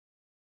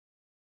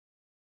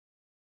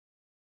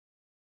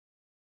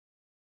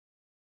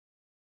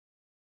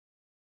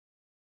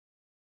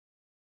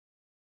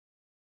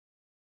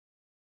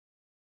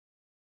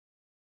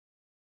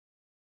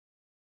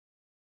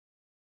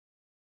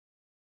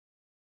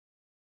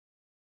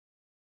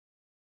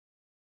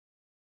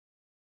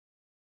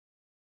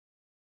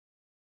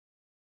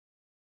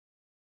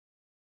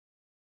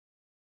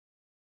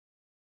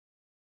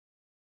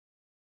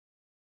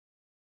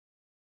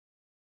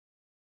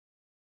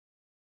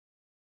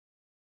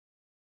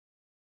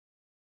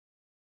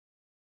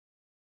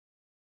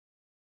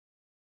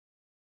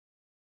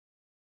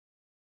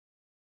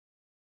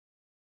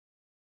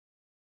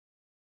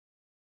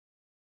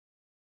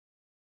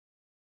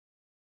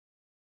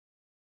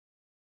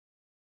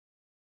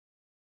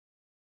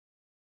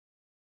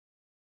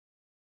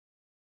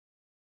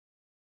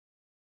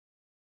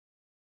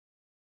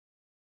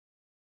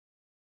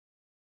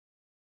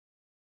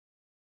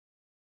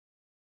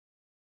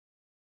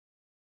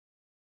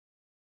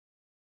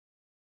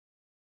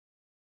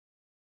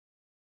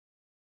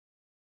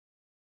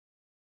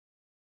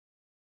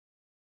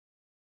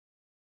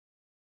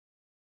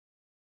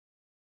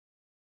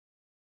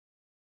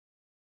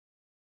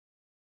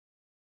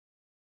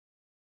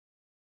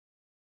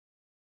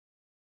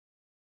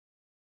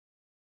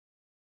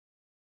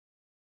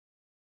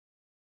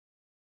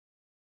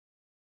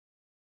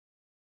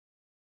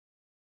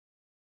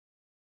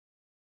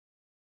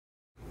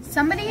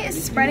Somebody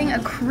is spreading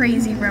a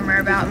crazy rumor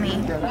about me.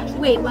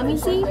 Wait, let me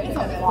see.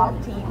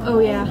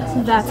 Oh yeah,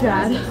 that's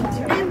bad.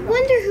 I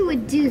wonder who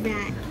would do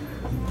that.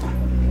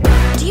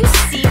 Do you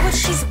see what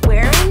she's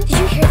wearing? Did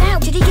you hear that?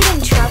 Did he get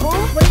in trouble?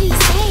 What did he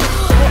say?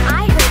 Well,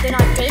 I heard they're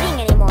not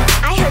dating anymore.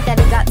 I heard that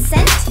he got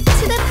sent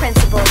to the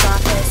principal's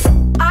office.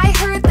 I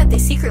heard that they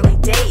secretly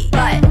date,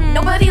 but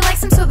nobody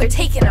likes him, so they're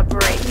taking a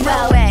break.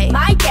 No way.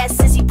 My guess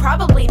is you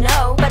probably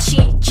know, but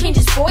she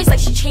changes boys like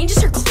she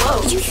changes her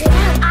clothes. Did you hear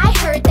that? I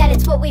heard that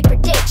it's what we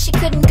predict. She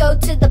couldn't go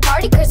to the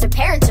party because her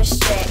parents are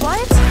strict.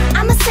 What?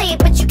 I'ma say it,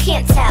 but you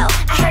can't tell.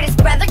 I heard his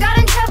brother got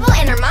in trouble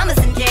and her mama's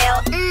in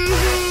jail.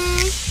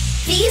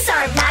 These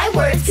aren't my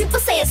words. People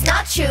say it's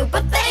not true,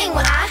 but they ain't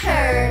what I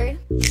heard.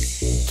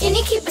 Can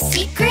you keep a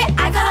secret?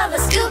 I got all the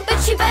scoop,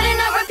 but you better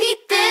not repeat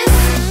this.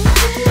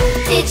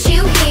 Did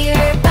you hear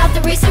about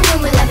the recent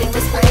rumor that been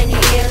whispered in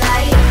your ear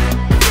like,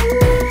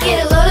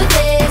 get a load of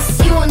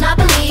this, you will not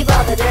believe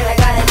all the dirt I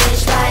gotta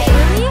dish like.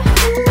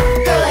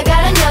 Girl, I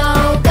gotta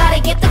know, gotta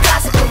get the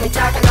gossip when we're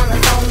talking on the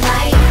phone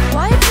like.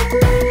 What?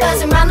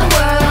 Buzzing around the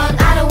world,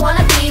 I don't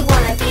wanna be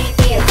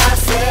a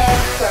gossip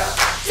girl.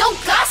 Don't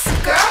gossip,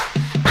 girl.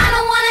 I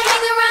don't wanna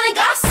hang around and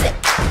gossip,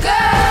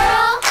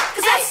 girl.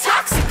 Cause that's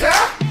toxic,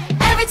 girl.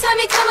 Every time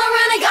you come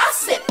around and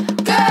gossip,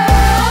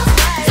 girl.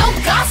 Don't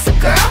gossip,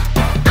 girl.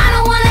 I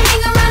don't wanna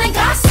hang around and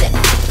gossip,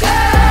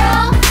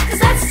 girl. Cause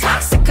that's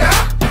toxic,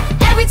 girl.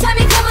 Every time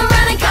you come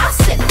around and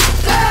gossip,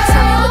 girl.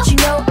 Tell me what you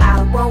know,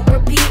 I won't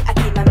repeat. I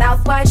keep my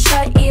mouth wide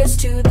shut, ears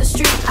to the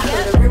street. I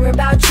heard a rumor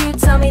about you,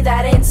 tell me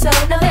that ain't so.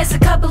 Now there's a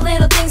couple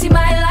little things you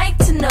might like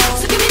to know.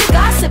 So give me the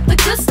gossip, the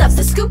good stuff,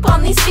 the scoop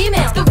on these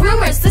females, the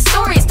rumors, the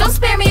stories, don't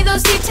spare me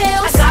those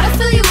details. I gotta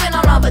fill you in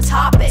on all the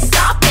topics.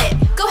 Stop it,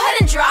 go ahead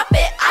and drop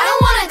it. I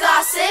don't wanna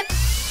gossip.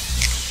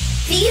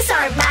 These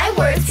aren't my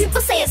words.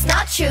 People say it's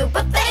not true,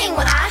 but they ain't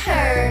what I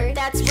heard.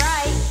 That's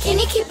right. Can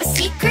you keep a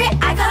secret?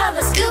 I got all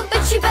the scoop,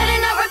 but you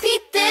better not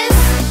repeat this.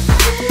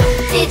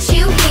 Did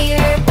you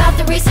hear about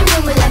the recent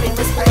rumor that been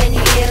whispered in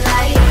your ear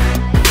like,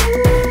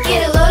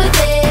 get a load of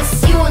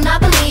this, you will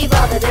not believe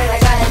all the dirt I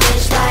gotta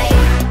dish like.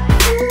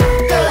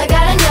 Girl, I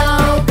gotta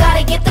know,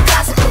 gotta get the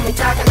gossip when we're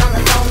talking on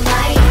the phone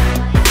like.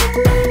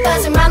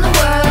 Buzzing around the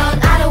world,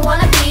 I don't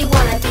wanna be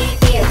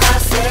a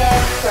gossip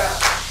girl.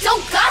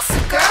 Don't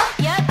gossip, girl.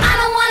 Yep. I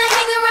don't wanna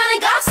hang around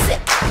and gossip,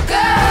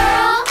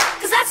 girl.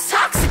 Cause that's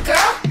toxic,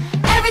 girl.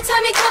 Every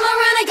time you come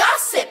around and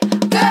gossip,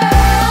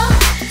 girl.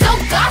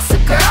 Don't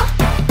gossip, girl.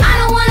 I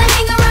don't wanna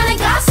hang around and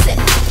gossip,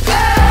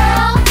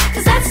 girl.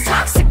 Cause that's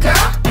toxic,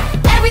 girl.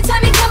 Every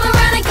time you come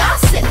around and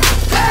gossip,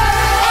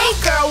 girl. Hey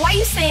girl, why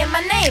you saying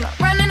my name?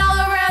 Running all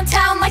around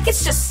town like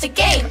it's just a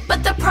game.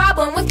 But the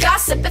problem with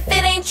gossip, if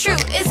it ain't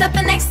true, is that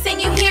the next thing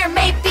you hear